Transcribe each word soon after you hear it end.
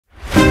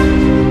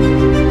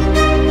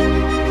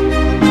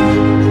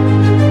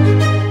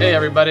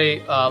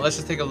everybody, let's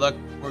just take a look.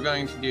 We're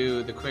going to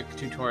do the quick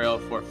tutorial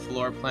for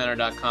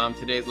floorplanner.com.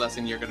 Today's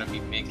lesson, you're going to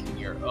be making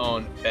your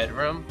own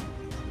bedroom.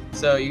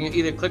 So you can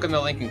either click on the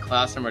link in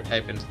Classroom or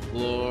type in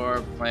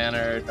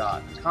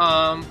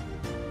floorplanner.com.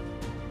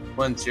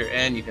 Once you're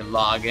in, you can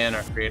log in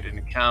or create an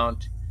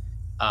account.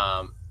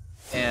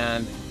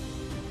 And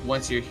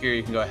once you're here,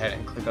 you can go ahead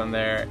and click on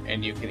there,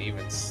 and you can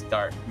even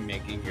start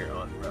making your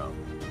own room.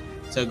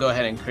 So go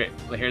ahead and create.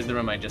 Here's the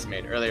room I just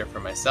made earlier for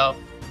myself.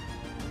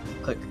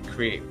 Click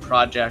Create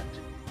Project.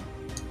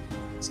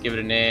 Just give it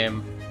a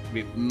name.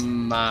 Be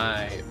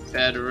my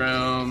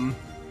bedroom.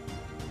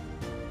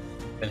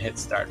 Then hit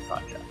Start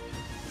Project.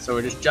 So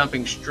we're just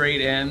jumping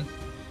straight in.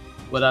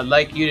 What I'd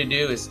like you to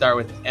do is start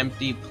with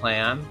empty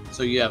plan.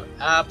 So you have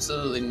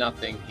absolutely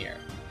nothing here.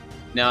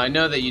 Now I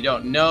know that you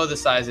don't know the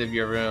size of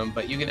your room,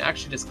 but you can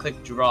actually just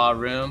click Draw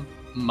Room.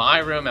 My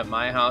room at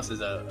my house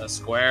is a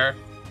square,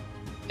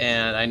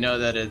 and I know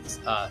that it's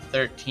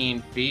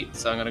 13 feet.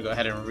 So I'm gonna go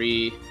ahead and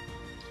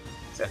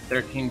it's a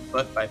 13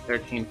 foot by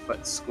 13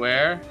 foot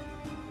square.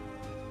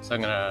 So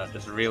I'm gonna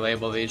just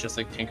relabel these just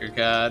like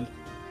Tinkercad.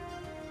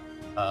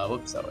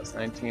 Whoops, that was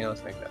 19.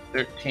 Let's make that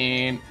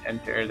 13.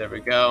 Enter. There we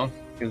go.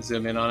 You can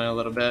zoom in on it a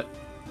little bit.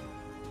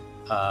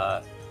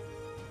 There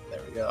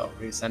we go.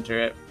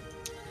 Recenter it.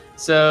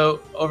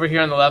 So over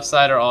here on the left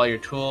side are all your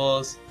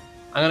tools.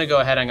 I'm gonna go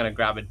ahead. I'm gonna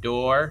grab a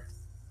door.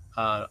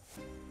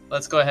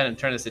 Let's go ahead and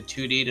turn this to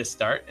 2D to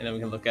start, and then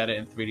we can look at it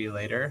in 3D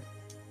later.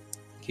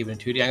 Keep it in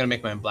 2D. I'm gonna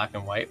make mine black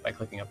and white by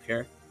clicking up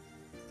here.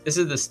 This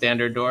is the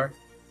standard door.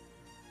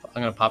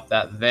 I'm gonna pop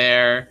that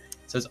there.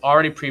 So it's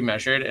already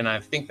pre-measured, and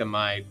I think that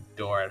my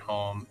door at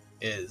home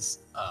is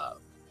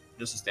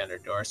just a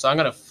standard door. So I'm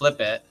gonna flip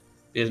it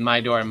because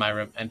my door in my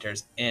room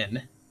enters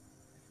in.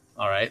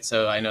 All right,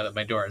 so I know that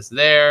my door is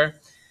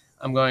there.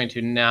 I'm going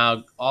to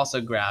now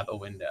also grab a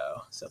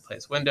window. So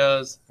place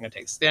windows. I'm gonna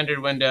take standard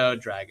window,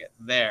 drag it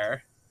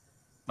there.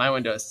 My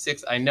window is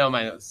 6. I know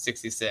mine is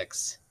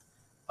 66.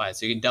 Wide,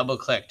 so you can double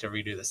click to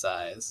redo the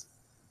size.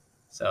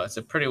 So it's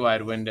a pretty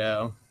wide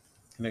window.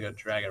 I'm gonna go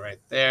drag it right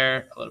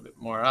there, a little bit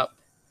more up.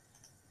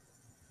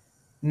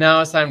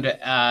 Now it's time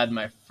to add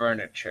my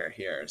furniture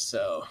here.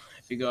 So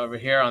if you go over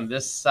here on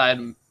this side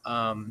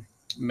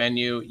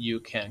menu, you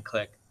can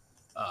click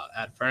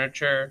Add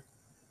Furniture,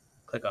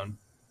 click on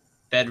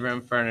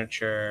Bedroom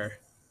Furniture,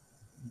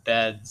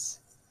 Beds.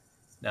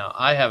 Now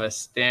I have a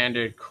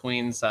standard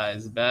queen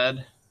size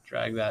bed.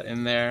 Drag that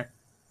in there.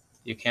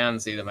 You can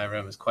see that my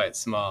room is quite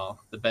small.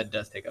 The bed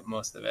does take up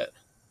most of it.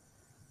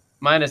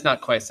 Mine is not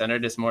quite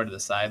centered, it's more to the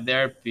side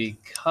there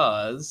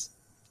because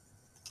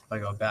if I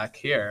go back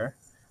here,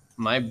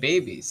 my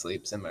baby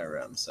sleeps in my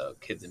room. So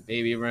kids in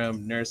baby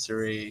room,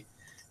 nursery,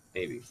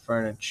 baby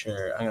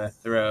furniture. I'm gonna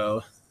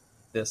throw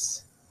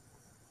this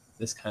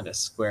kind of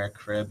square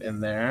crib in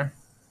there.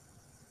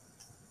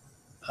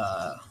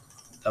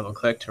 Double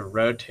click to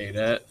rotate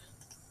it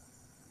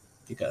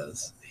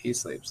because he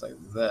sleeps like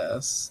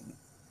this.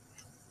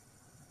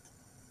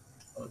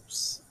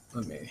 Oops,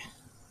 let me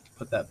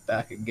put that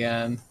back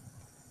again.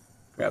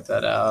 Grab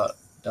that out,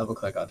 double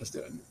click. I'll just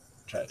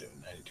try to do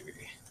a 90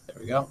 degree. There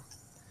we go.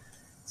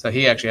 So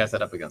he actually has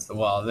that up against the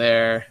wall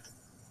there.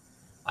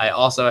 I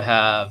also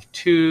have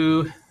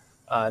 2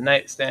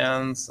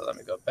 nightstands. So let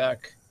me go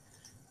back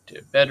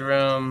to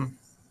bedroom.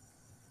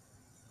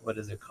 What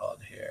is it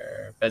called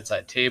here?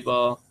 Bedside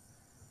table.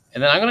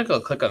 And then I'm gonna go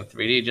click on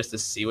 3D just to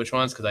see which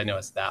ones, because I know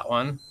it's that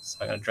one. So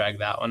I'm gonna drag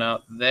that one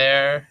out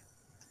there.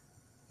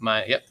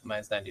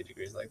 Mine's 90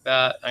 degrees like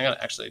that. I'm gonna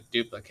actually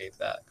duplicate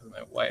that because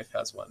my wife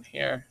has one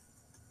here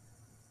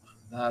on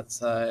that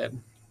side.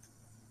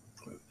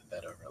 Move the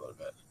bed over a little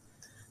bit.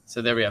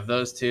 So there we have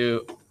those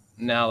 2.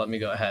 Now let me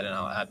go ahead and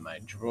I'll add my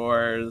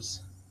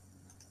drawers.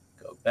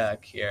 Go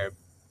back here,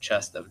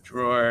 chest of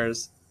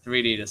drawers,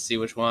 3D to see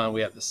which one.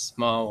 We have the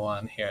small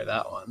one here,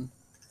 that one.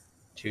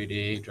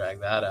 2D,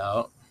 drag that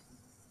out.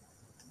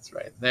 It's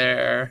right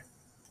there.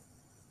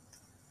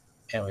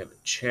 And we have a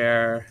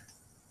chair.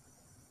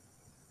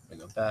 Let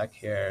me go back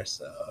here.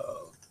 So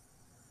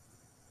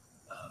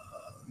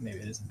maybe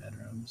it is in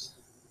bedrooms.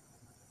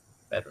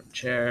 Bedroom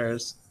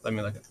chairs. Let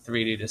me look at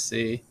 3D to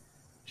see.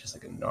 Just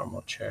like a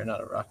normal chair, not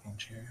a rocking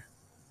chair.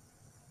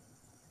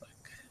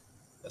 Like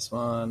this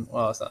one.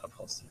 Well, it's not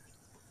upholstered.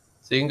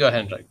 So you can go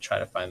ahead and try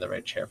to find the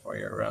right chair for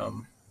your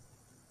room.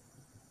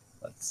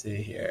 Let's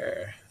see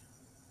here.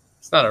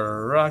 It's not a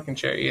rocking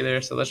chair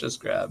either, so let's just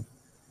grab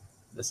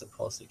this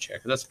upholstered chair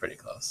because that's pretty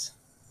close.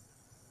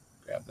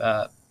 Grab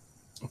that.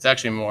 It's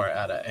actually more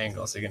at an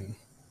angle, so you can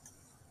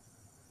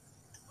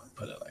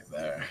put it like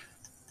there.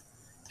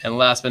 And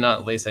last but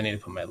not least, I need to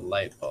put my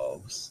light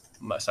bulbs.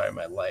 My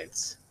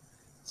lights.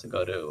 So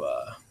go to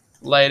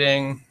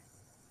lighting.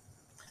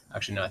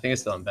 Actually, no, I think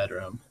it's still in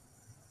bedroom.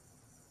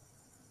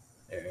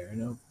 There,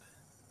 nope.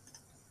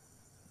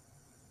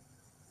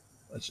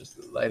 Let's just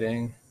do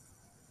lighting,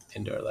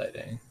 indoor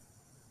lighting.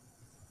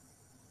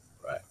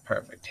 Right,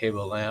 perfect.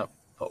 Table lamp,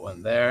 put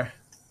one there.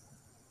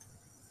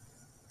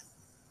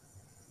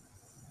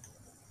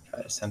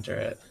 Try to center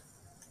it.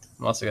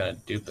 I'm also going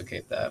to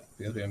duplicate that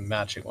because we have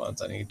matching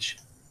ones on each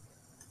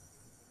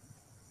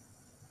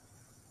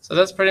So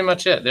that's pretty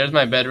much it. There's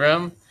my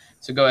bedroom.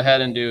 So go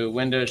ahead and do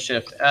Windows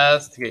Shift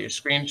S to get your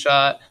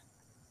screenshot.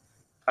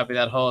 Copy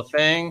that whole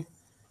thing,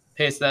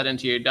 paste that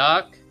into your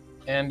doc,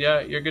 and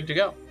you're good to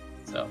go.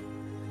 So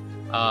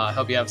I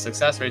hope you have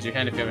success. Raise your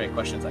hand if you have any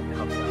questions. I can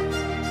help you out.